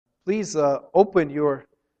Please open your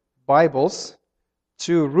Bibles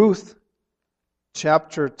to Ruth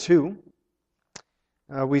chapter 2.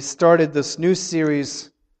 We started this new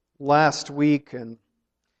series last week, and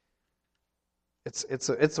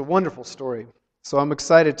it's a wonderful story. So I'm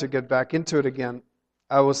excited to get back into it again.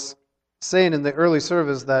 I was saying in the early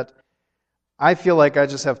service that I feel like I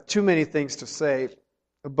just have too many things to say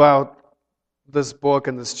about this book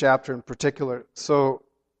and this chapter in particular. So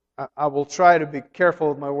I will try to be careful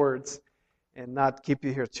with my words and not keep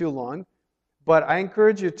you here too long. But I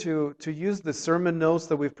encourage you to use the sermon notes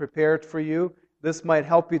that we've prepared for you. This might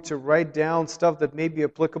help you to write down stuff that may be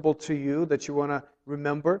applicable to you that you want to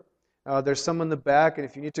remember. There's some in the back, and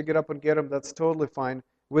if you need to get up and get them, that's totally fine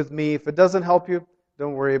with me. If it doesn't help you,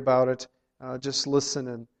 don't worry about it. Just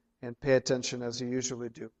listen and pay attention as you usually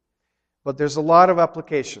do. But there's a lot of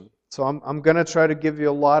application. So I'm going to try to give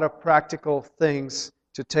you a lot of practical things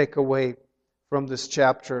to take away from this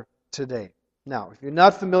chapter today. Now, if you're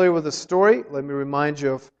not familiar with the story, let me remind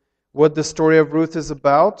you of what the story of Ruth is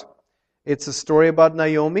about. It's a story about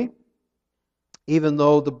Naomi, even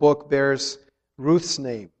though the book bears Ruth's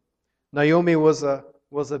name. Naomi was a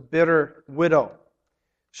bitter widow.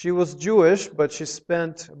 She was Jewish, but she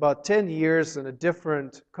spent about 10 years in a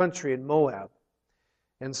different country in Moab.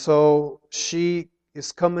 And so she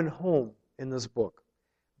is coming home in this book.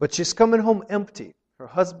 But she's coming home empty. Her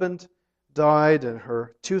husband died and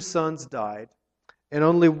her 2 sons died. And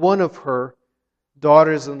only one of her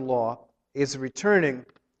daughters-in-law is returning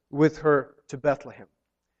with her to Bethlehem.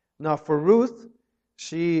 Now for Ruth,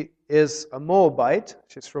 she is a Moabite.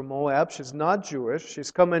 She's from Moab. She's not Jewish. She's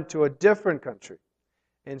coming to a different country.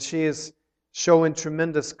 And she is showing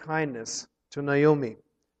tremendous kindness to Naomi,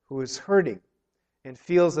 who is hurting and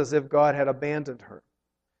feels as if God had abandoned her.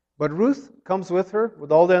 But Ruth comes with her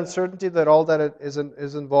with all the uncertainty that all that is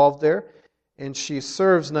involved there, and she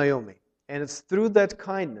serves Naomi. And it's through that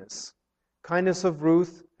kindness of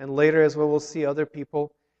Ruth, and later as we will see other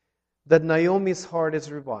people, that Naomi's heart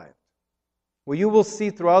is revived. Well, you will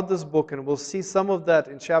see throughout this book, and we'll see some of that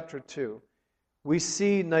in chapter 2, we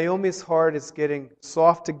see Naomi's heart is getting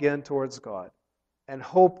soft again towards God, and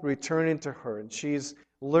hope returning to her, and she's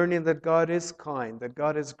learning that God is kind, that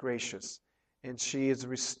God is gracious, and she is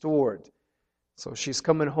restored. So she's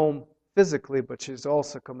coming home physically, but she's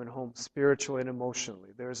also coming home spiritually and emotionally.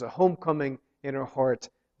 There's a homecoming in her heart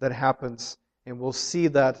that happens, and we'll see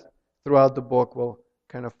that throughout the book. We'll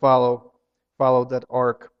kind of follow that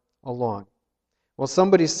arc along. Well,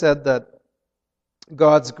 somebody said that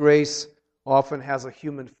God's grace often has a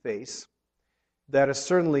human face. That is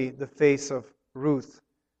certainly the face of Ruth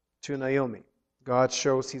to Naomi. God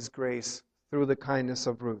shows His grace through the kindness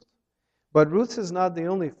of Ruth. But Ruth is not the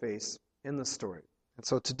only face in the story. And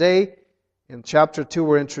so today, in chapter 2,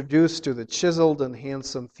 we're introduced to the chiseled and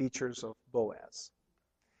handsome features of Boaz.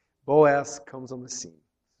 Boaz comes on the scene.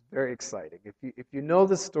 Very exciting. If you know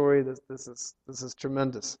the story, this is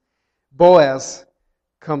tremendous. Boaz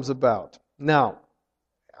comes about. Now,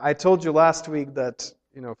 I told you last week that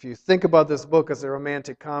if you think about this book as a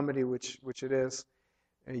romantic comedy, which it is,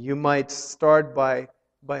 you might start by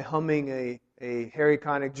humming a Harry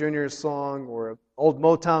Connick Jr. song or an old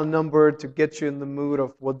Motown number to get you in the mood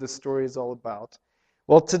of what the story is all about.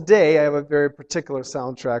 Well, today I have a very particular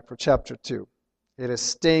soundtrack for chapter 2. It is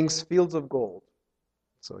Sting's Fields of Gold.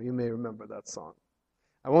 So you may remember that song.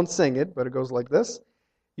 I won't sing it, but it goes like this.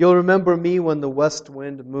 You'll remember me when the west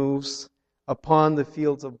wind moves upon the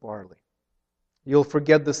fields of barley. You'll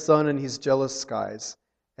forget the sun and his jealous skies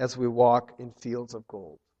as we walk in fields of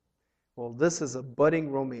gold. Well, this is a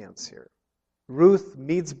budding romance here. Ruth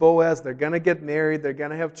meets Boaz. They're going to get married. They're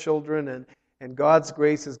going to have children. And God's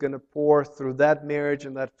grace is going to pour through that marriage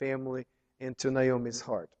and that family into Naomi's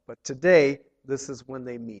heart. But today, this is when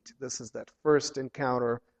they meet. This is that first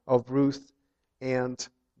encounter of Ruth and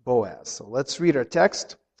Boaz. So let's read our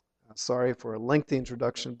text. Sorry for a lengthy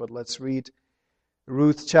introduction, but let's read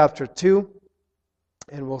Ruth chapter 2.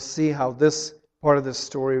 And we'll see how this part of the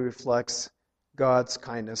story reflects God's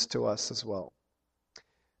kindness to us as well.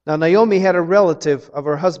 Now Naomi had a relative of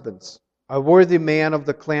her husband's, a worthy man of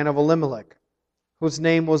the clan of Elimelech, whose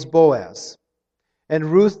name was Boaz. And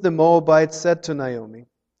Ruth the Moabite said to Naomi,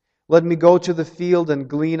 "Let me go to the field and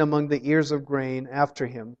glean among the ears of grain after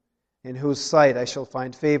him, in whose sight I shall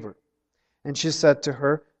find favor." And she said to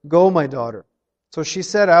her, "Go, my daughter." So she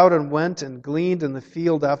set out and went and gleaned in the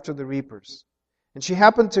field after the reapers. And she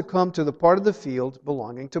happened to come to the part of the field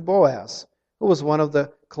belonging to Boaz, who was one of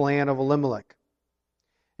the clan of Elimelech.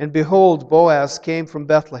 And behold, Boaz came from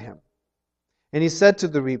Bethlehem. And he said to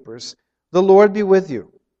the reapers, "The Lord be with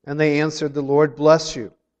you." And they answered, "The Lord bless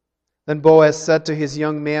you." Then Boaz said to his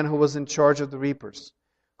young man who was in charge of the reapers,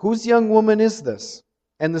 "Whose young woman is this?"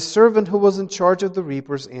 And the servant who was in charge of the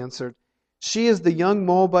reapers answered, "She is the young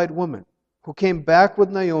Moabite woman who came back with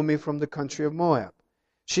Naomi from the country of Moab.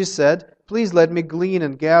 She said, 'Please let me glean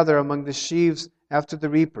and gather among the sheaves after the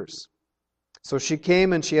reapers.' So she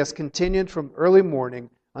came, and she has continued from early morning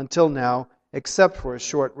until now, except for a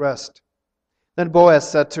short rest." Then Boaz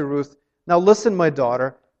said to Ruth, "Now listen, my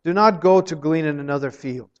daughter, do not go to glean in another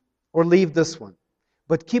field, or leave this one,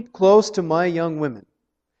 but keep close to my young women.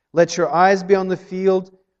 Let your eyes be on the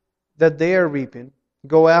field that they are reaping.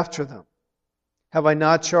 Go after them. Have I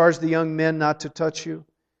not charged the young men not to touch you?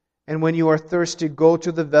 And when you are thirsty, go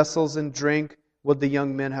to the vessels and drink what the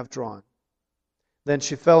young men have drawn." Then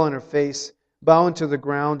she fell on her face, bowing to the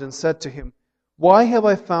ground, and said to him, "Why have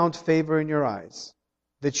I found favor in your eyes,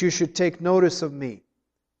 that you should take notice of me,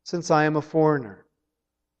 since I am a foreigner?"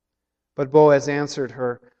 But Boaz answered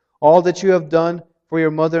her, "All that you have done for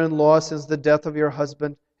your mother-in-law since the death of your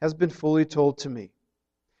husband has been fully told to me,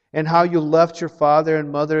 and how you left your father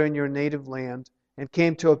and mother in your native land and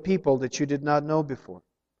came to a people that you did not know before.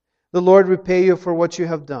 The Lord repay you for what you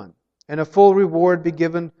have done, and a full reward be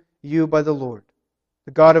given you by the Lord,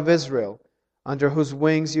 the God of Israel, under whose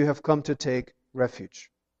wings you have come to take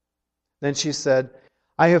refuge." Then she said,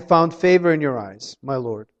 "I have found favor in your eyes, my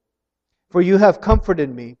Lord, for you have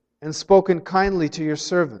comforted me and spoken kindly to your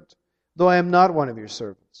servant, though I am not one of your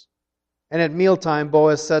servants." And at mealtime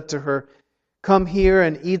Boaz said to her, "Come here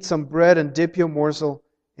and eat some bread and dip your morsel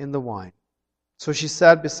in the wine." So she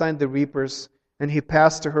sat beside the reapers, and he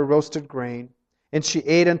passed to her roasted grain, and she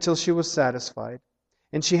ate until she was satisfied,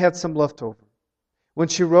 and she had some left over. When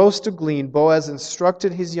she rose to glean, Boaz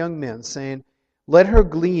instructed his young men, saying, "Let her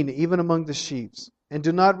glean even among the sheaves, and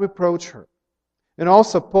do not reproach her. And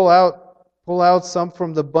also pull out some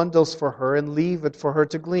from the bundles for her, and leave it for her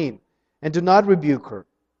to glean, and do not rebuke her."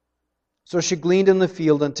 So she gleaned in the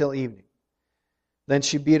field until evening. Then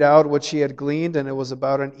she beat out what she had gleaned, and it was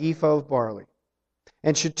about an ephah of barley.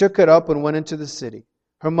 And she took it up and went into the city.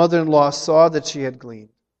 Her mother-in-law saw that she had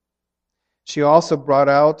gleaned. She also brought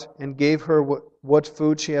out and gave her what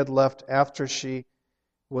food she had left after she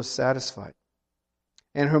was satisfied.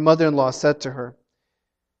 And her mother-in-law said to her,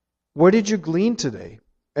 "Where did you glean today?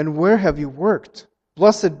 And where have you worked?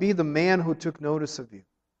 Blessed be the man who took notice of you."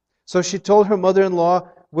 So she told her mother-in-law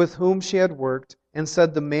with whom she had worked, and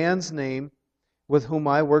said, "The man's name with whom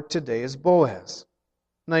I work today is Boaz."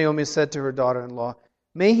 Naomi said to her daughter-in-law,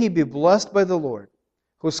 "May he be blessed by the Lord,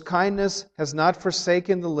 whose kindness has not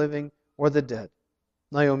forsaken the living or the dead."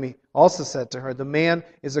 Naomi also said to her, "The man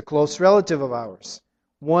is a close relative of ours,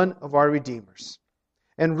 one of our redeemers."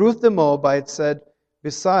 And Ruth the Moabite said,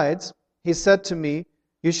 "Besides, he said to me,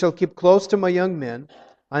 'You shall keep close to my young men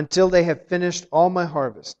until they have finished all my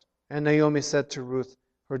harvest.'" And Naomi said to Ruth,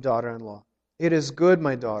 her daughter-in-law, "It is good,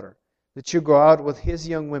 my daughter, that you go out with his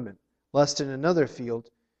young women, lest in another field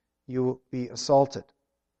you be assaulted."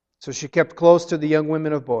 So she kept close to the young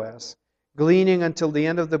women of Boaz, gleaning until the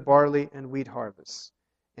end of the barley and wheat harvests.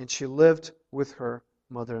 And she lived with her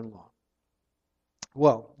mother-in-law.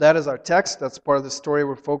 Well, that is our text. That's part of the story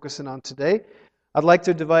we're focusing on today. I'd like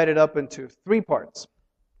to divide it up into 3 parts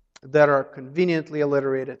that are conveniently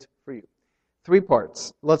alliterated for you. 3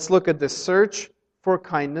 parts. Let's look at the search for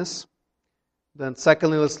kindness. Then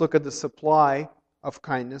secondly, let's look at the supply of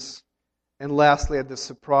kindness. And lastly, at the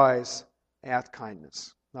surprise at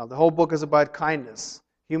kindness. Now, the whole book is about kindness,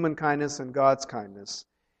 human kindness and God's kindness.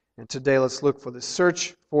 And today, let's look for the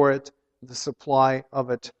search for it, the supply of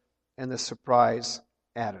it, and the surprise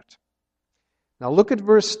at it. Now, look at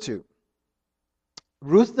verse 2.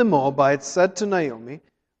 Ruth the Moabite said to Naomi,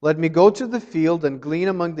 "Let me go to the field and glean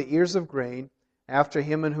among the ears of grain, after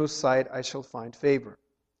him in whose sight I shall find favor."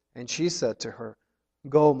 And she said to her,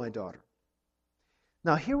 "Go, my daughter."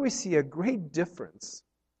 Now here we see a great difference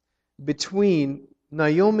between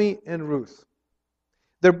Naomi and Ruth.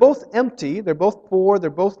 They're both empty, they're both poor, they're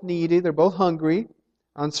both needy, they're both hungry,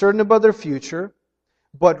 uncertain about their future.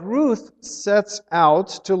 But Ruth sets out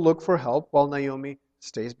to look for help while Naomi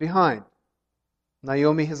stays behind.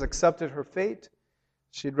 Naomi has accepted her fate.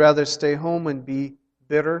 She'd rather stay home and be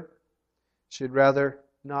bitter. She'd rather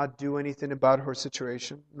not do anything about her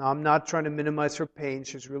situation. Now, I'm not trying to minimize her pain.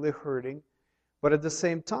 She's really hurting. But at the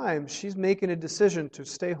same time, she's making a decision to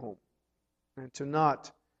stay home and to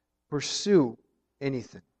not pursue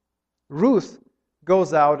anything. Ruth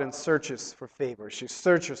goes out and searches for favor. She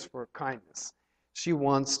searches for kindness. She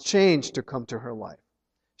wants change to come to her life.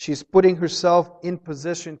 She's putting herself in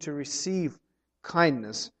position to receive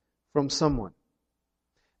kindness from someone.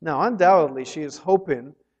 Now, undoubtedly, she is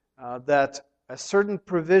hoping that a certain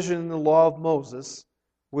provision in the law of Moses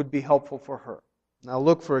would be helpful for her. Now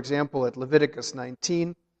look, for example, at Leviticus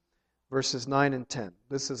 19, verses 9 and 10.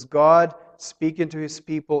 This is God speaking to his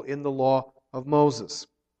people in the law of Moses.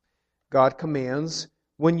 God commands,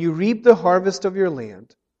 "When you reap the harvest of your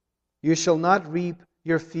land, you shall not reap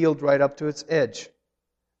your field right up to its edge,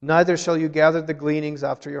 neither shall you gather the gleanings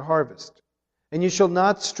after your harvest. And you shall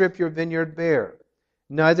not strip your vineyard bare,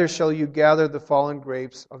 neither shall you gather the fallen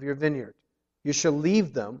grapes of your vineyard. You shall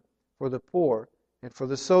leave them for the poor and for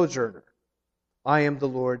the sojourner. I am the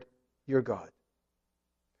Lord your God."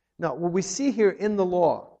 Now, what we see here in the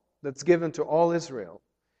law that's given to all Israel,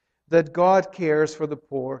 that God cares for the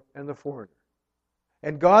poor and the foreigner.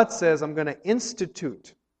 And God says, I'm going to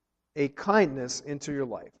institute a kindness into your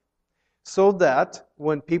life, so that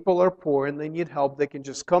when people are poor and they need help, they can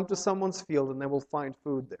just come to someone's field and they will find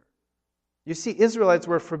food there. You see, Israelites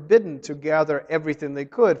were forbidden to gather everything they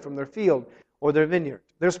could from their field or their vineyard.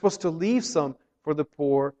 They're supposed to leave some for the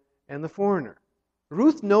poor and the foreigner.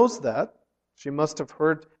 Ruth knows that. She must have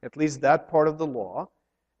heard at least that part of the law.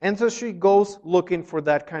 And so she goes looking for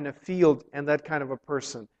that kind of field and that kind of a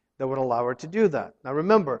person that would allow her to do that. Now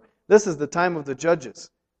remember, this is the time of the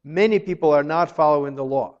judges. Many people are not following the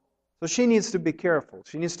law. So she needs to be careful.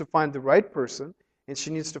 She needs to find the right person, and she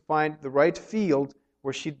needs to find the right field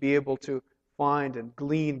where she'd be able to find and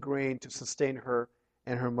glean grain to sustain her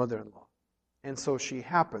and her mother-in-law. And so she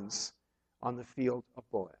happens on the field of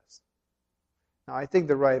Boaz. Now I think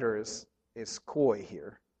the writer is coy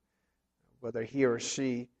here, whether he or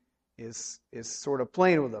she is sort of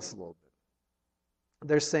playing with us a little bit.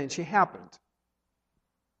 They're saying she happened,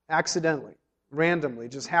 accidentally, randomly,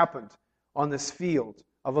 just happened on this field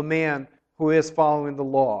of a man who is following the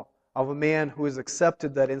law, of a man who has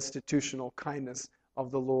accepted that institutional kindness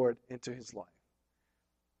of the Lord into his life.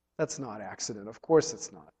 That's not accident. Of course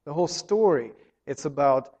it's not. The whole story, it's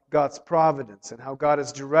about God's providence and how God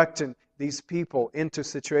is directing these people into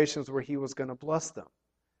situations where he was going to bless them.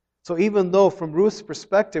 So even though from Ruth's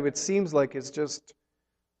perspective it seems like it's just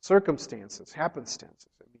circumstances, happenstances.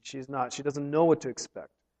 I mean, she doesn't know what to expect.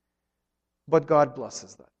 But God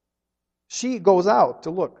blesses that. She goes out to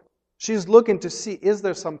look. She's looking to see, is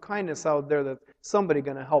there some kindness out there that somebody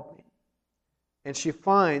going to help me? And she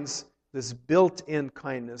finds this built-in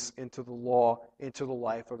kindness into the law, into the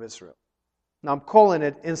life of Israel. Now I'm calling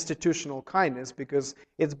it institutional kindness because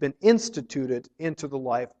it's been instituted into the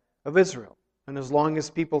life of Israel. And as long as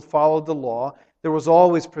people followed the law, there was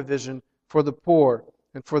always provision for the poor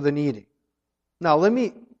and for the needy. Now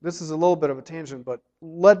this is a little bit of a tangent, but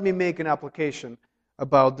let me make an application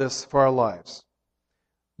about this for our lives.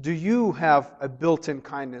 Do you have a built-in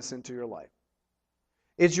kindness into your life?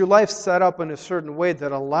 Is your life set up in a certain way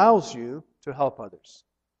that allows you to help others?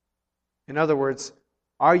 In other words,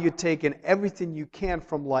 are you taking everything you can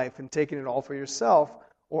from life and taking it all for yourself,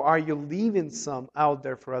 or are you leaving some out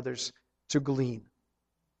there for others to glean?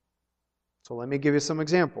 So let me give you some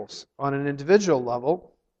examples. On an individual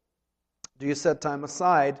level, do you set time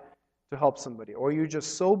aside to help somebody? Or are you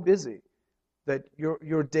just so busy that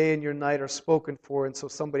your day and your night are spoken for, and so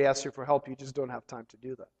somebody asks you for help, you just don't have time to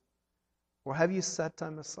do that? Or have you set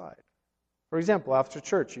time aside? For example, after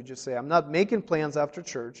church, you just say, I'm not making plans after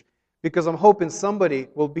church because I'm hoping somebody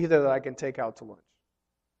will be there that I can take out to lunch.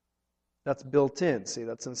 That's built in. See,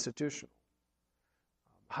 that's institutional.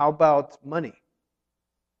 How about money?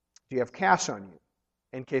 Do you have cash on you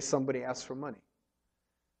in case somebody asks for money?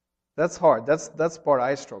 That's hard. That's part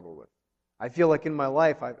I struggle with. I feel like in my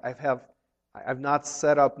life I've not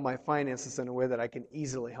set up my finances in a way that I can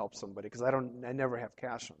easily help somebody because I never have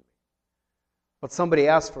cash on me. But somebody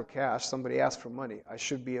asks for cash, somebody asks for money, I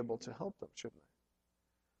should be able to help them, shouldn't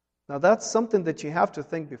I? Now that's something that you have to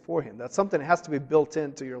think beforehand. That's something that has to be built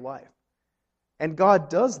into your life. And God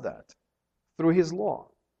does that through his law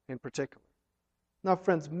in particular. Now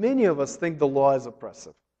friends, many of us think the law is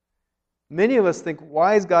oppressive. Many of us think,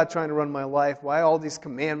 why is God trying to run my life? Why all these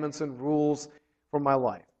commandments and rules for my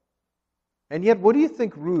life? And yet, what do you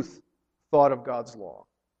think Ruth thought of God's law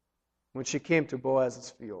when she came to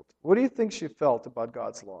Boaz's field? What do you think she felt about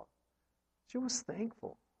God's law? She was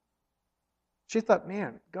thankful. She thought,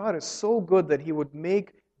 man, God is so good that he would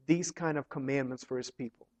make these kind of commandments for his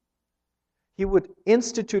people. He would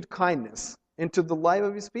institute kindness into the life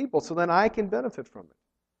of his people so then I can benefit from it.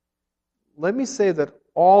 Let me say that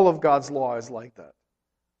all of God's law is like that.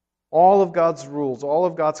 All of God's rules, all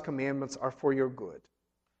of God's commandments are for your good.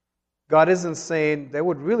 God isn't saying they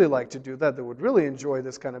would really like to do that, they would really enjoy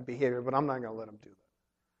this kind of behavior, but I'm not going to let them do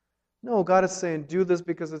that. No, God is saying do this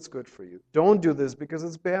because it's good for you. Don't do this because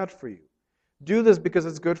it's bad for you. Do this because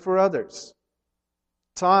it's good for others.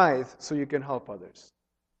 Tithe so you can help others.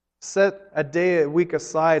 Set a day a week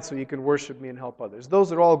aside so you can worship me and help others.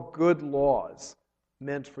 Those are all good laws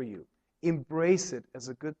meant for you. Embrace it as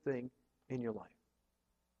a good thing in your life.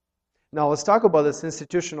 Now let's talk about this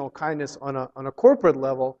institutional kindness on a corporate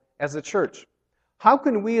level as a church. How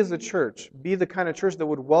can we as a church be the kind of church that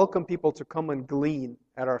would welcome people to come and glean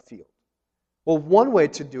at our field? Well, one way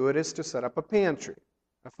to do it is to set up a pantry,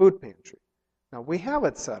 a food pantry. Now we have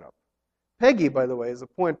it set up. Peggy, by the way, is a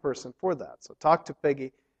point person for that. So talk to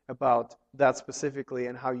Peggy about that specifically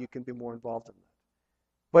and how you can be more involved in that.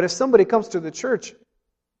 But if somebody comes to the church,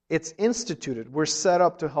 it's instituted. We're set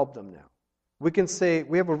up to help them now. We can say,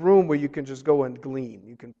 we have a room where you can just go and glean.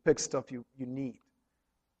 You can pick stuff you need.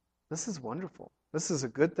 This is wonderful. This is a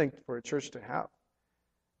good thing for a church to have.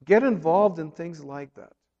 Get involved in things like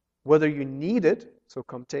that. Whether you need it, so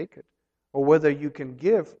come take it, or whether you can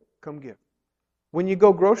give, come give. When you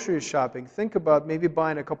go grocery shopping, think about maybe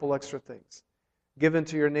buying a couple extra things. Given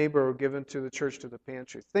to your neighbor or given to the church, to the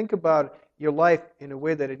pantry. Think about your life in a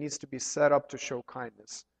way that it needs to be set up to show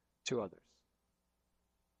kindness to others.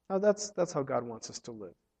 Now that's how God wants us to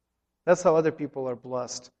live. That's how other people are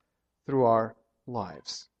blessed through our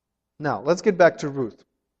lives. Now, let's get back to Ruth.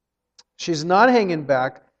 She's not hanging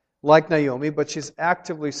back like Naomi, but she's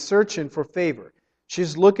actively searching for favor.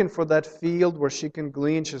 She's looking for that field where she can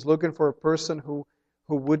glean. She's looking for a person who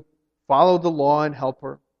would follow the law and help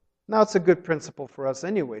her. Now, it's a good principle for us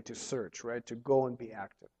anyway to search, right? To go and be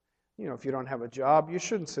active. You know, if you don't have a job, you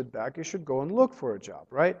shouldn't sit back. You should go and look for a job,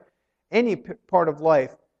 right? Any part of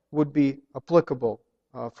life would be applicable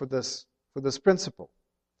for this principle.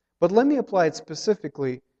 But let me apply it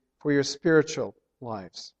specifically for your spiritual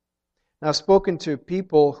lives. Now, I've spoken to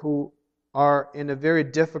people who are in a very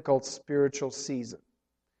difficult spiritual season.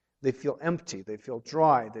 They feel empty. They feel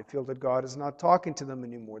dry. They feel that God is not talking to them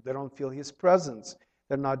anymore. They don't feel His presence.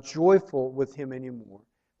 They're not joyful with Him anymore.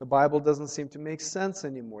 The Bible doesn't seem to make sense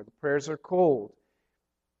anymore. The prayers are cold.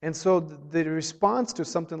 And so the response to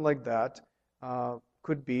something like that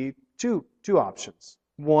could be two options.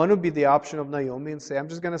 One would be the option of Naomi and say, I'm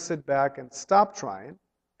just going to sit back and stop trying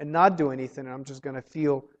and not do anything, and I'm just going to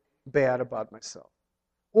feel bad about myself.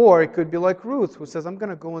 Or it could be like Ruth, who says, I'm going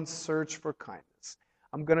to go and search for kindness.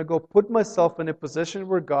 I'm going to go put myself in a position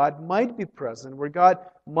where God might be present, where God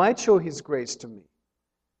might show His grace to me.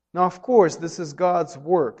 Now, of course, this is God's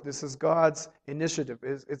work. This is God's initiative.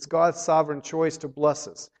 It's God's sovereign choice to bless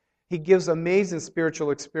us. He gives amazing spiritual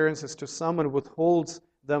experiences to some and withholds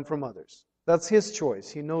them from others. That's His choice.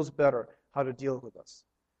 He knows better how to deal with us.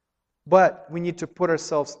 But we need to put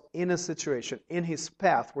ourselves in a situation, in His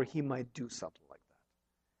path, where He might do something like that.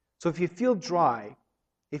 So if you feel dry,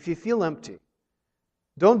 if you feel empty,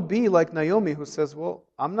 don't be like Naomi, who says, well,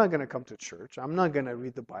 I'm not going to come to church. I'm not going to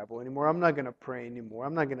read the Bible anymore. I'm not going to pray anymore.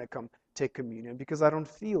 I'm not going to come take communion because I don't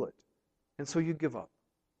feel it. And so you give up.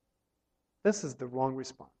 This is the wrong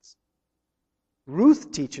response.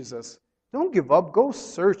 Ruth teaches us, don't give up. Go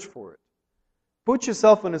search for it. Put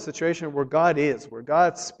yourself in a situation where God is, where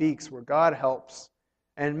God speaks, where God helps,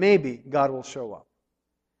 and maybe God will show up.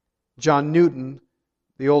 John Newton,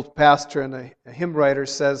 the old pastor and a hymn writer,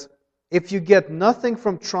 says, if you get nothing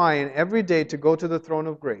from trying every day to go to the throne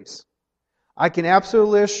of grace, I can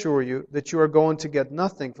absolutely assure you that you are going to get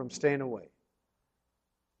nothing from staying away.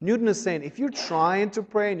 Newton is saying, if you're trying to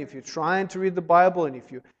pray, and if you're trying to read the Bible, and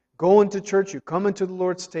if you go into church, you come into the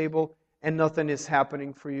Lord's table, and nothing is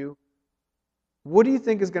happening for you, what do you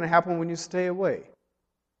think is going to happen when you stay away?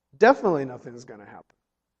 Definitely nothing is going to happen.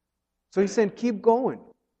 So he's saying, keep going.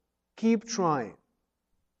 Keep trying.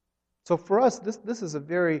 So for us, this is a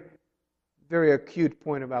very, very acute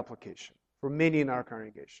point of application for many in our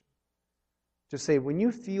congregation. To say, when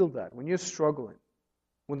you feel that, when you're struggling,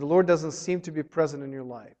 when the Lord doesn't seem to be present in your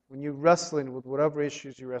life, when you're wrestling with whatever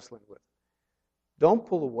issues you're wrestling with, don't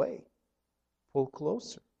pull away. Pull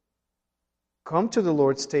closer. Come to the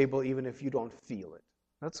Lord's table even if you don't feel it.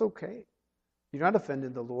 That's okay. You're not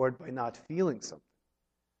offending the Lord by not feeling something.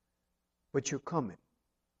 But you're coming.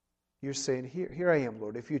 You're saying, here I am,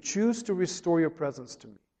 Lord. If you choose to restore your presence to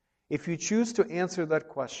me, if you choose to answer that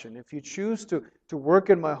question, if you choose to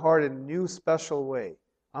work in my heart in a new, special way,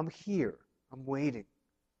 I'm here. I'm waiting.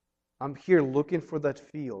 I'm here looking for that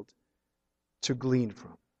field to glean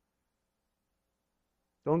from.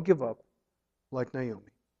 Don't give up like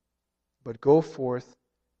Naomi, but go forth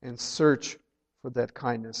and search for that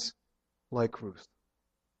kindness like Ruth.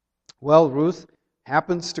 Well, Ruth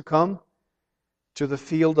happens to come to the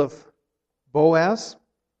field of Boaz.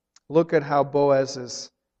 Look at how Boaz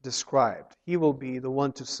is described. He will be the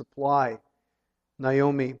one to supply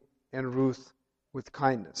Naomi and Ruth with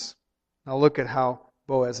kindness. Now look at how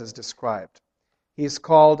Boaz is described. He's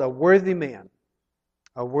called a worthy man.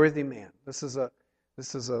 A worthy man. This is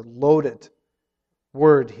a loaded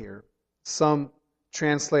word here. Some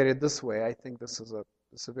translate it this way. I think this is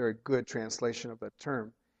a very good translation of that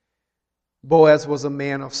term. Boaz was a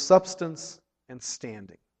man of substance and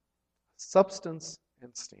standing. Substance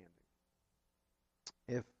and standing.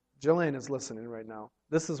 If Jillian is listening right now,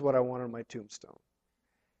 this is what I want on my tombstone.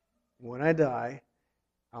 When I die,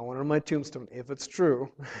 I want on my tombstone, if it's true,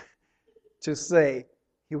 to say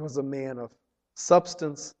he was a man of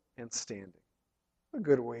substance and standing. A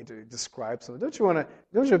good way to describe someone. Don't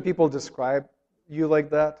you have people describe you like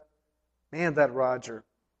that? Man, that Roger,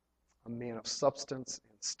 a man of substance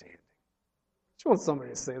and standing. Don't you want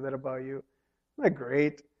somebody to say that about you? Isn't that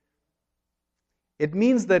great? It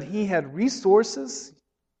means that he had resources,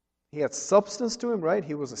 he had substance to him, right?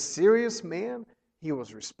 He was a serious man, he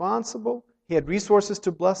was responsible, he had resources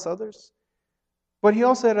to bless others. But he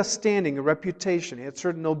also had a standing, a reputation. He had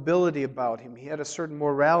certain nobility about him. He had a certain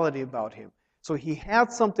morality about him. So he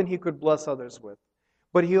had something he could bless others with.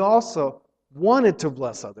 But he also wanted to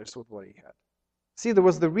bless others with what he had. See, there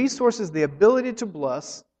was the resources, the ability to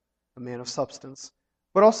bless, a man of substance,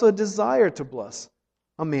 but also a desire to bless,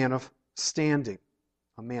 a man of standing,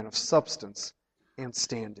 a man of substance and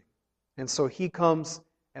standing. And so he comes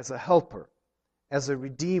as a helper, as a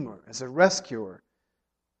redeemer, as a rescuer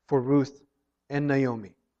for Ruth and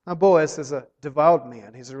Naomi. Now Boaz is a devout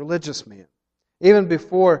man. He's a religious man. Even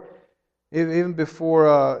before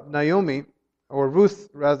Naomi, or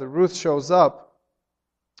Ruth shows up,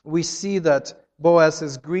 we see that Boaz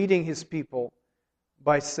is greeting his people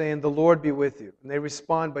by saying, "The Lord be with you." And they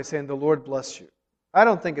respond by saying, "The Lord bless you." I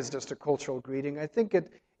don't think it's just a cultural greeting. I think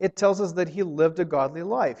it tells us that he lived a godly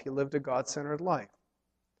life. He lived a God-centered life.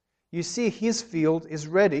 You see, his field is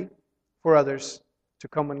ready for others to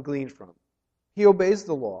come and glean from. He obeys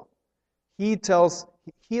the law.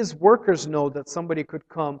 His workers know that somebody could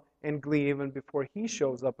come and glean even before he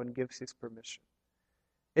shows up and gives his permission.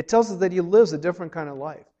 It tells us that he lives a different kind of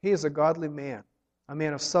life. He is a godly man, a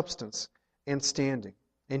man of substance and standing.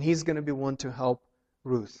 And he's going to be one to help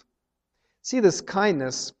Ruth. See, this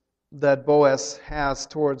kindness that Boaz has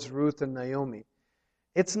towards Ruth and Naomi,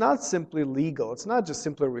 it's not simply legal. It's not just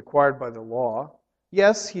simply required by the law.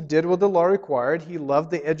 Yes, he did what the law required. He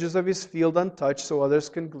left the edges of his field untouched so others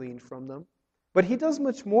can glean from them. But he does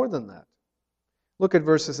much more than that. Look at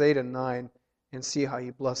verses 8 and 9 and see how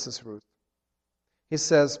he blesses Ruth. He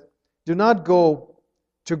says, "Do not go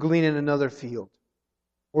to glean in another field,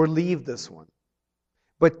 or leave this one,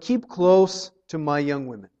 but keep close to my young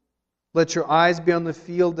women. Let your eyes be on the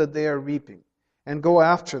field that they are reaping, and go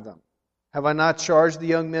after them. Have I not charged the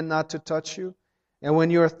young men not to touch you? And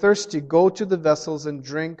when you are thirsty, go to the vessels and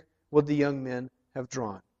drink what the young men have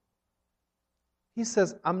drawn." He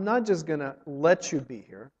says, I'm not just going to let you be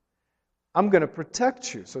here. I'm going to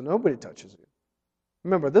protect you so nobody touches you.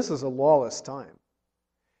 Remember, this is a lawless time.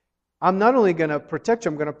 I'm not only going to protect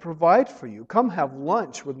you, I'm going to provide for you. Come have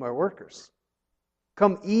lunch with my workers.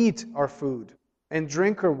 Come eat our food and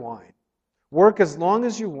drink our wine. Work as long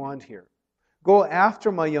as you want here. Go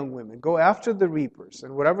after my young women. Go after the reapers.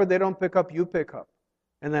 And whatever they don't pick up, you pick up.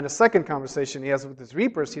 And then a second conversation he has with his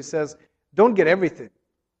reapers, he says, don't get everything.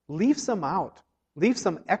 Leave some out. Leave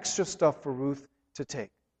some extra stuff for Ruth to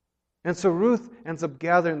take. And so Ruth ends up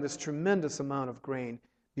gathering this tremendous amount of grain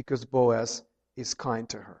because Boaz is kind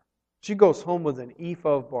to her. She goes home with an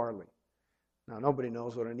ephah of barley. Now, nobody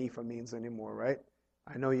knows what an ephah means anymore, right?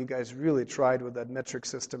 I know you guys really tried with that metric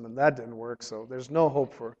system and that didn't work, so there's no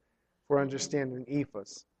hope for understanding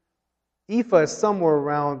ephahs. Ephah is somewhere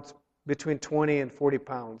around between 20 and 40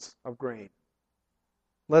 pounds of grain.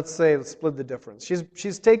 Let's split the difference.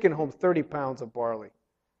 She's taken home 30 pounds of barley.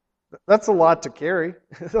 That's a lot to carry.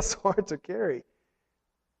 That's hard to carry.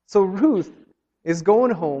 So Ruth is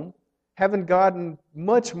going home, having gotten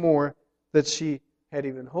much more than she had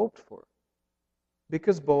even hoped for.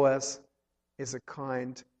 Because Boaz is a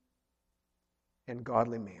kind and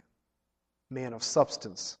godly man of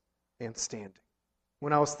substance and standing.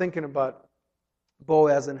 When I was thinking about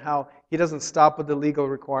Boaz and how he doesn't stop with the legal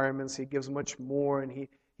requirements, he gives much more, and he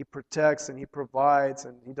protects and he provides,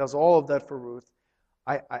 and he does all of that for Ruth,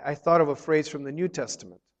 I thought of a phrase from the New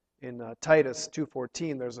Testament. In Titus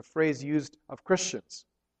 2:14, there's a phrase used of Christians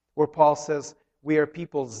where Paul says, we are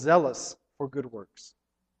people zealous for good works.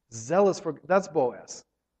 That's Boaz.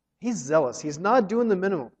 He's zealous. He's not doing the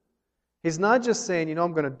minimum. He's not just saying,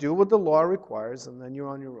 I'm going to do what the law requires and then you're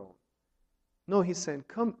on your own. No, he's saying,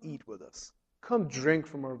 come eat with us. Come drink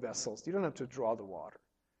from our vessels. You don't have to draw the water.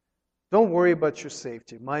 Don't worry about your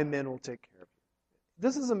safety. My men will take care of you.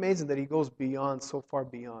 This is amazing that he goes beyond, so far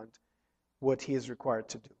beyond what he is required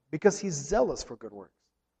to do, because he's zealous for good works.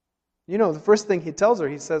 You know, the first thing he tells her,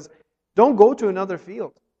 he says, don't go to another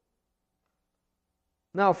field.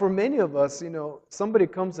 Now, for many of us, you know, somebody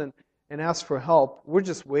comes in and asks for help, we're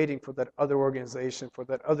just waiting for that other organization, for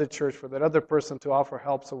that other church, for that other person to offer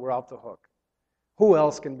help, so we're off the hook. Who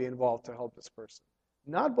else can be involved to help this person?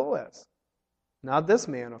 Not Boaz. Not this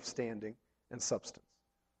man of standing and substance.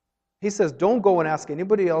 He says, don't go and ask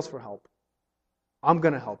anybody else for help. I'm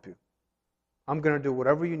going to help you. I'm going to do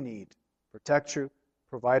whatever you need, protect you,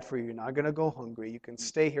 provide for you. You're not going to go hungry. You can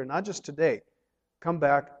stay here, not just today. Come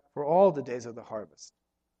back for all the days of the harvest.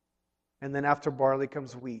 And then after barley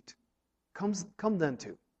comes wheat. Come then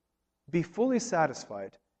too. Be fully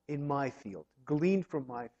satisfied in my field. Glean from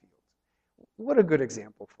my field. What a good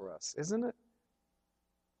example for us, isn't it?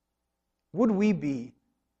 Would we be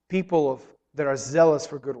people that are zealous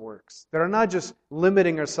for good works, that are not just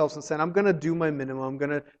limiting ourselves and saying, I'm going to do my minimum, I'm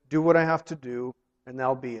going to do what I have to do, and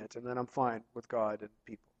that'll be it, and then I'm fine with God and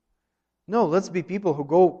people. No, let's be people who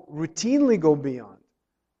routinely go beyond,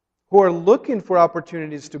 who are looking for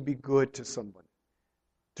opportunities to be good to somebody,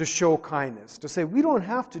 to show kindness, to say, we don't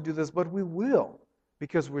have to do this, but we will,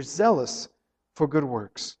 because we're zealous for good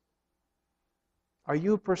works. Are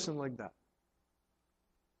you a person like that?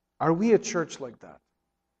 Are we a church like that?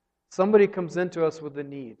 Somebody comes into us with a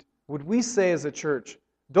need. Would we say as a church,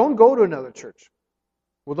 don't go to another church.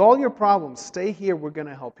 With all your problems, stay here. We're going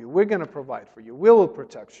to help you. We're going to provide for you. We will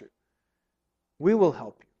protect you. We will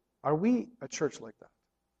help you. Are we a church like that?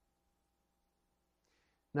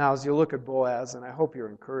 Now, as you look at Boaz, and I hope you're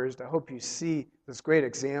encouraged, I hope you see this great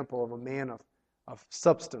example of a man of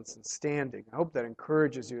substance and standing. I hope that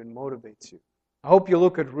encourages you and motivates you. I hope you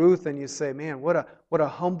look at Ruth and you say, man, what a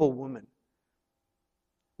humble woman.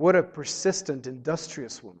 What a persistent,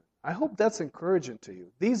 industrious woman. I hope that's encouraging to you.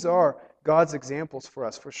 These are God's examples for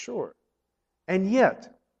us, for sure. And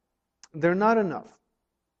yet, they're not enough.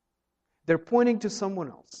 They're pointing to someone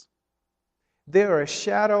else. They are a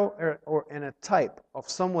shadow and a type of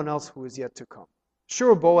someone else who is yet to come.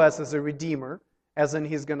 Sure, Boaz is a redeemer, as in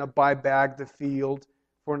he's going to buy back the field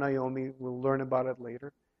for Naomi. We'll learn about it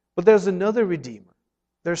later. But there's another redeemer.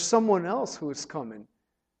 There's someone else who is coming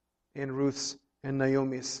in Ruth's and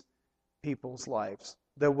Naomi's people's lives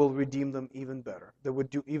that will redeem them even better, that would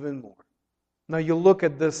do even more. Now you look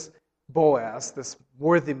at this Boaz, this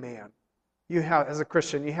worthy man. As a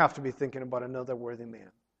Christian, you have to be thinking about another worthy man.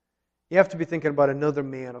 You have to be thinking about another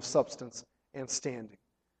man of substance and standing.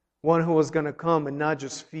 One who is going to come and not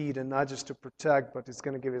just feed and not just to protect, but is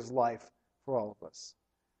going to give his life for all of us.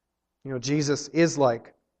 You know, Jesus is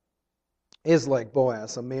like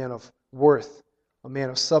Boaz, a man of worth, a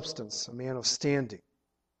man of substance, a man of standing.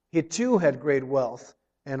 He too had great wealth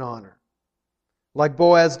and honor. Like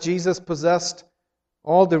Boaz, Jesus possessed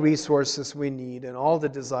all the resources we need and all the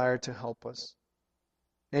desire to help us.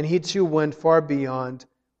 And he too went far beyond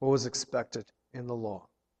what was expected in the law.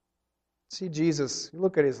 See, Jesus, you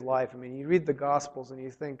look at his life, I mean, you read the Gospels and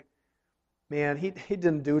you think, man, he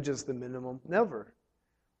didn't do just the minimum. Never.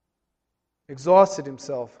 Exhausted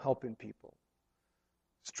himself helping people.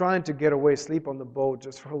 He's trying to get away, sleep on the boat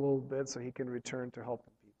just for a little bit so he can return to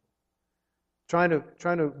helping people.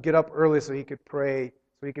 Trying to get up early so he could pray,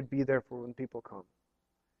 so he could be there for when people come.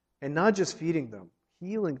 And not just feeding them,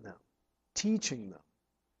 healing them, teaching them,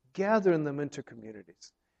 gathering them into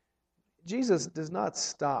communities. Jesus does not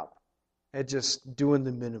stop at just doing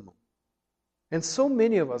the minimum. And so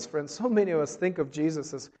many of us, friends, so many of us think of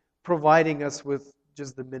Jesus as providing us with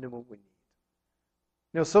just the minimum we need.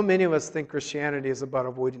 You know, so many of us think Christianity is about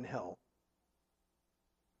avoiding hell.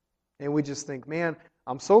 And we just think, man,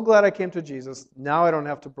 I'm so glad I came to Jesus. Now I don't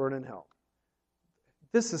have to burn in hell.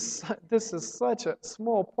 This is such a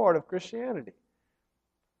small part of Christianity.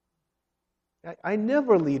 I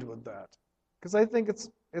never lead with that because I think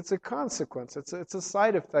it's a consequence. It's a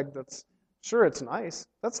side effect that's, sure, it's nice.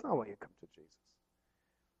 That's not why you come to Jesus.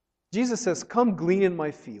 Jesus says, come glean in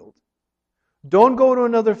my field. Don't go to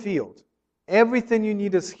another field. Everything you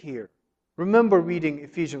need is here. Remember reading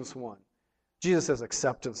Ephesians 1. Jesus says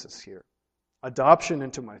acceptance is here. Adoption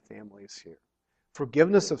into my family is here.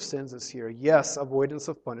 Forgiveness of sins is here. Yes, avoidance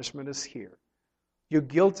of punishment is here. Your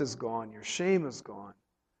guilt is gone. Your shame is gone.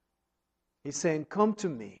 He's saying, come to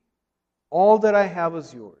me. All that I have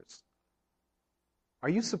is yours. Are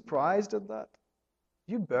you surprised at that?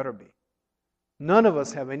 You better be. None of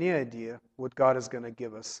us have any idea what God is going to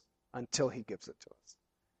give us until He gives it to us.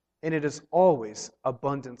 And it is always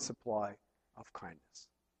abundant supply of kindness.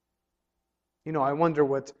 You know, I wonder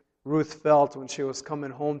what Ruth felt when she was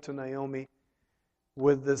coming home to Naomi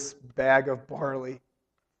with this bag of barley.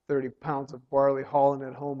 30 pounds of barley hauling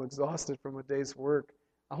it home, exhausted from a day's work.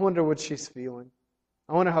 I wonder what she's feeling.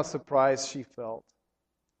 I wonder how surprised she felt.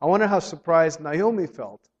 I wonder how surprised Naomi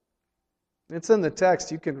felt. It's in the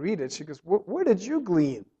text. You can read it. She goes, where did you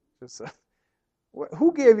glean? She said,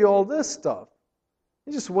 who gave you all this stuff?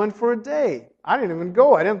 You just went for a day. I didn't even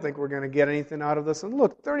go. I didn't think we're going to get anything out of this. And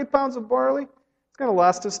look, 30 pounds of barley, it's going to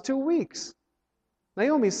last us 2 weeks.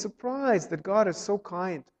 Naomi's surprised that God is so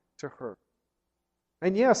kind to her.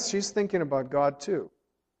 And yes, she's thinking about God too,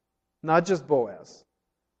 not just Boaz.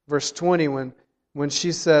 Verse 20, when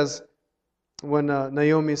she says, when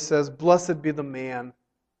Naomi says, "Blessed be the man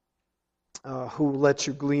who let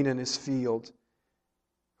you glean in his field,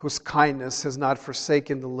 whose kindness has not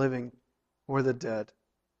forsaken the living or the dead."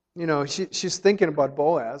 You know, she's thinking about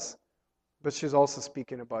Boaz, but she's also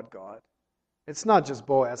speaking about God. It's not just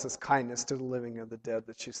Boaz's kindness to the living and the dead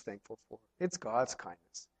that she's thankful for. It's God's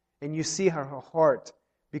kindness. And you see her heart,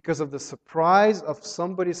 because of the surprise of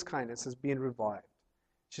somebody's kindness, is being revived.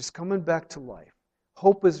 She's coming back to life.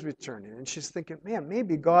 Hope is returning. And she's thinking, man,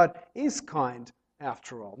 maybe God is kind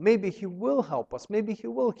after all. Maybe He will help us. Maybe He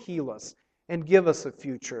will heal us and give us a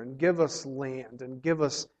future and give us land and give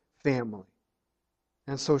us family.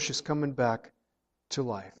 And so she's coming back to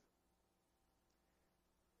life.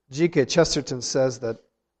 G.K. Chesterton says that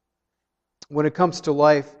when it comes to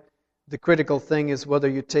life, the critical thing is whether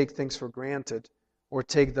you take things for granted or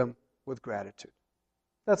take them with gratitude.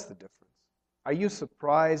 That's the difference. Are you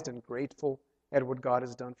surprised and grateful at what God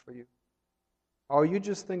has done for you? Or you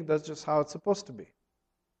just think that's just how it's supposed to be?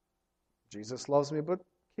 Jesus loves me, but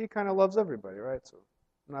He kind of loves everybody, right? So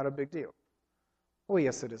not a big deal. Oh,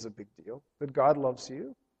 yes, it is a big deal that God loves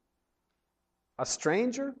you. A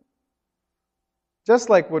stranger? Just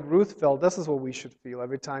like what Ruth felt, this is what we should feel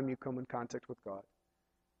every time you come in contact with God.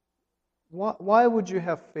 Why would you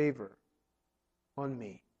have favor on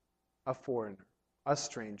me, a foreigner, a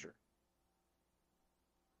stranger?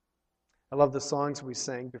 I love the songs we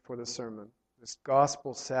sang before the sermon, this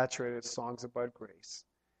gospel-saturated songs about grace,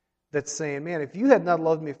 that's saying, man, if you had not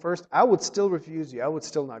loved me first, I would still refuse you. I would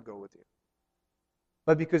still not go with you.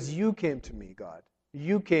 But because you came to me, God,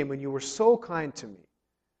 you came and you were so kind to me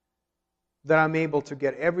that I'm able to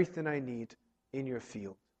get everything I need in your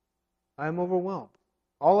field. I'm overwhelmed.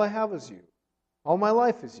 All I have is you. All my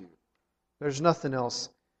life is you. There's nothing else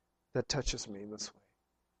that touches me in this way.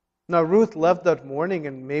 Now, Ruth left that morning,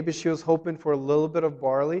 and maybe she was hoping for a little bit of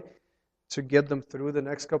barley to get them through the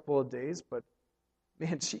next couple of days, but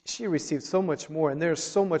man, she received so much more, and there's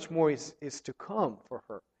so much more is to come for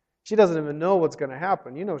her. She doesn't even know what's going to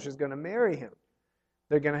happen. You know, she's going to marry him.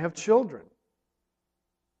 They're going to have children.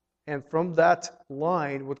 And from that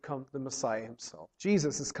line would come the Messiah himself.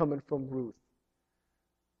 Jesus is coming from Ruth.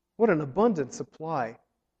 What an abundant supply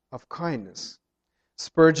of kindness.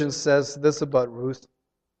 Spurgeon says this about Ruth.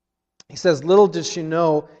 He says, little did she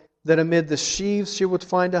know that amid the sheaves she would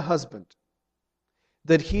find a husband,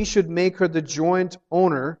 that he should make her the joint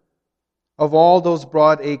owner of all those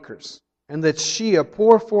broad acres, and that she, a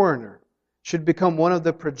poor foreigner, should become one of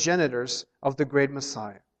the progenitors of the great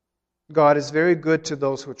Messiah. God is very good to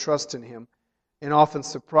those who trust in Him and often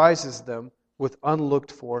surprises them with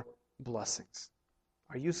unlooked-for blessings.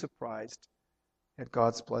 Are you surprised at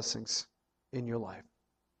God's blessings in your life?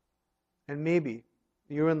 And maybe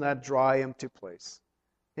you're in that dry, empty place.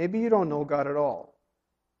 Maybe you don't know God at all.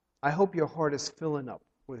 I hope your heart is filling up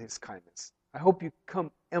with His kindness. I hope you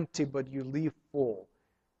come empty, but you leave full,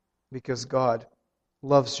 because God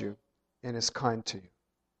loves you and is kind to you.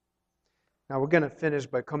 Now we're going to finish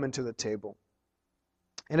by coming to the table.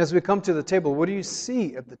 And as we come to the table, what do you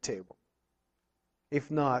see at the table?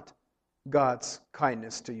 If not God's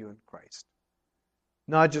kindness to you in Christ.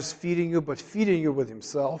 Not just feeding you, but feeding you with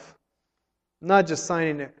Himself. Not just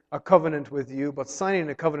signing a covenant with you, but signing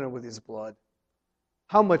a covenant with His blood.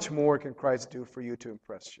 How much more can Christ do for you to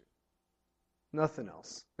impress you? Nothing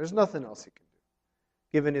else. There's nothing else He can do.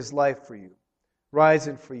 Giving His life for you.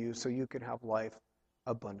 Rising for you so you can have life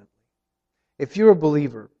abundantly. If you're a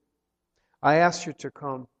believer, I ask you to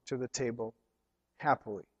come to the table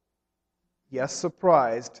happily. Yes,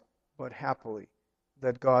 surprised, but happily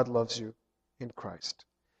that God loves you in Christ.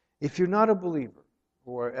 If you're not a believer,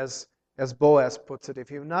 or as Boaz puts it,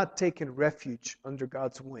 if you've not taken refuge under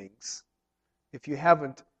God's wings, if you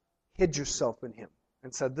haven't hid yourself in Him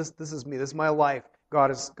and said, this is me, this is my life,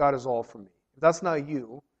 God is all for me. If that's not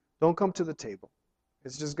you, don't come to the table.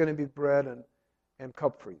 It's just going to be bread and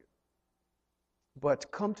cup for you.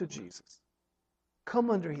 But come to Jesus. Come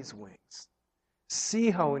under His wings. See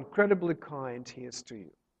how incredibly kind He is to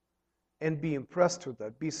you. And be impressed with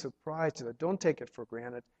that. Be surprised with that. Don't take it for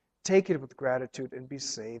granted. take it with gratitude and be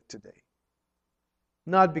saved today.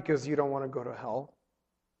 Not because you don't want to go to hell,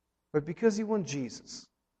 but because you want Jesus,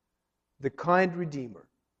 the kind Redeemer,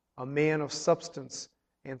 a man of substance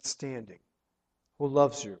and standing, who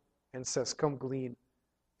loves you and says, come glean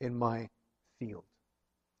in my field.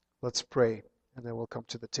 Let's pray, and then we'll come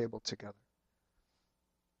to the table together.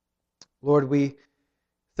 Lord, we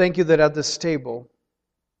thank you that at this table,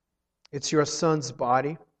 it's your Son's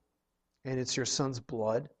body and it's your Son's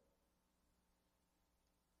blood,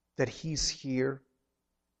 that he's here,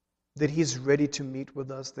 that he's ready to meet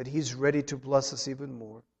with us, that he's ready to bless us even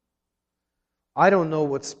more. I don't know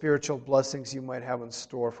what spiritual blessings you might have in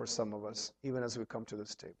store for some of us, even as we come to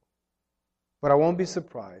this table. But I won't be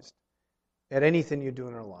surprised at anything you do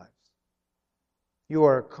in our lives. You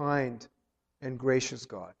are a kind and gracious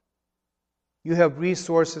God. You have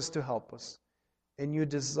resources to help us, and you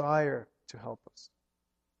desire to help us.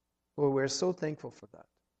 Lord, we're so thankful for that.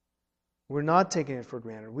 We're not taking it for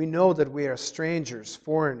granted. We know that we are strangers,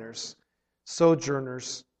 foreigners,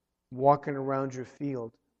 sojourners, walking around your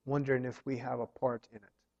field, wondering if we have a part in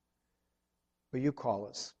it. But you call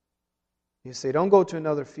us. You say, don't go to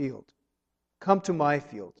another field. Come to my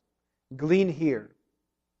field. Glean here.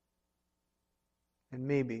 And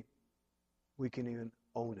maybe we can even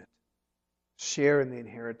own it. Share in the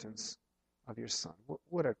inheritance of your Son.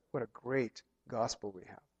 What a great gospel we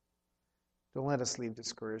have. Don't let us leave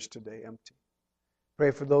discouraged today, empty.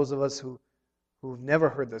 Pray for those of us who've never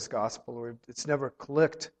heard this gospel or it's never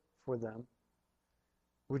clicked for them.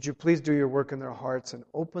 Would you please do your work in their hearts and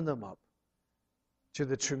open them up to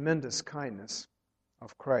the tremendous kindness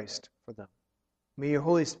of Christ for them. May your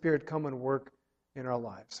Holy Spirit come and work in our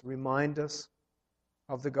lives. Remind us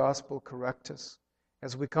of the gospel, correct us.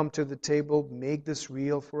 As we come to the table, make this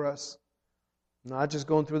real for us. Not just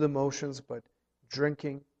going through the motions, but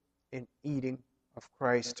drinking and eating of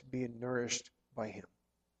Christ, being nourished by Him.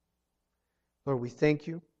 Lord, we thank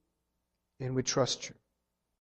you and we trust you.